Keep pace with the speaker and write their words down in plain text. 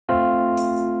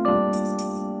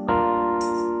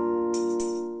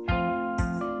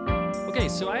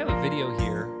So I have a video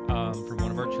here from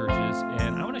one of our churches,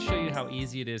 and I want to show you how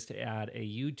easy it is to add a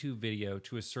YouTube video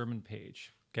to a sermon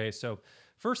page. Okay, so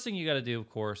first thing you got to do, of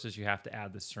course, is you have to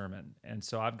add the sermon. And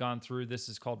so I've gone through, this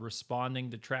is called Responding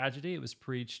to Tragedy. It was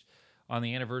preached on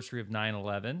the anniversary of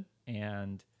 9/11,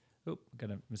 and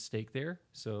got a mistake there.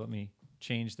 So let me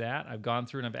change that. I've gone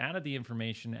through and I've added the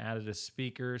information, added a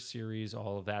speaker, series,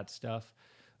 all of that stuff.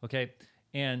 Okay,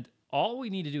 and all we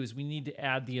need to do is we need to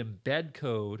add the embed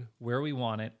code where we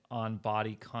want it on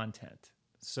body content.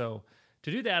 So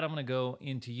to do that, I'm going to go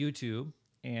into YouTube,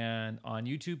 and on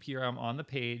YouTube here, I'm on the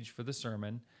page for the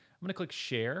sermon. I'm going to click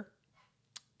share,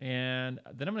 and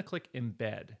then I'm going to click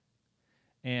embed.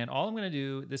 And all I'm going to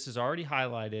do, this is already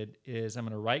highlighted, is I'm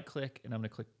going to right click and I'm going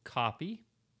to click copy.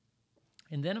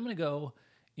 And then I'm going to go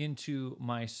into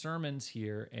my sermons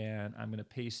here and I'm going to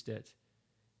paste it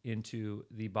into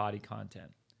the body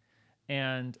content.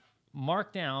 And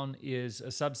Markdown is a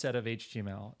subset of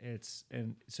HTML.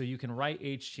 And so you can write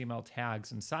HTML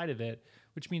tags inside of it,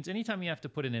 which means anytime you have to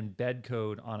put an embed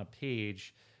code on a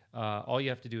page, all you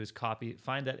have to do is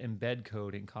find that embed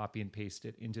code and copy and paste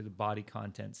it into the body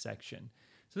content section.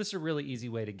 So this is a really easy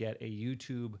way to get a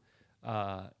YouTube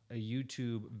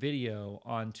video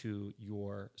onto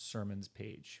your sermons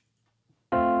page.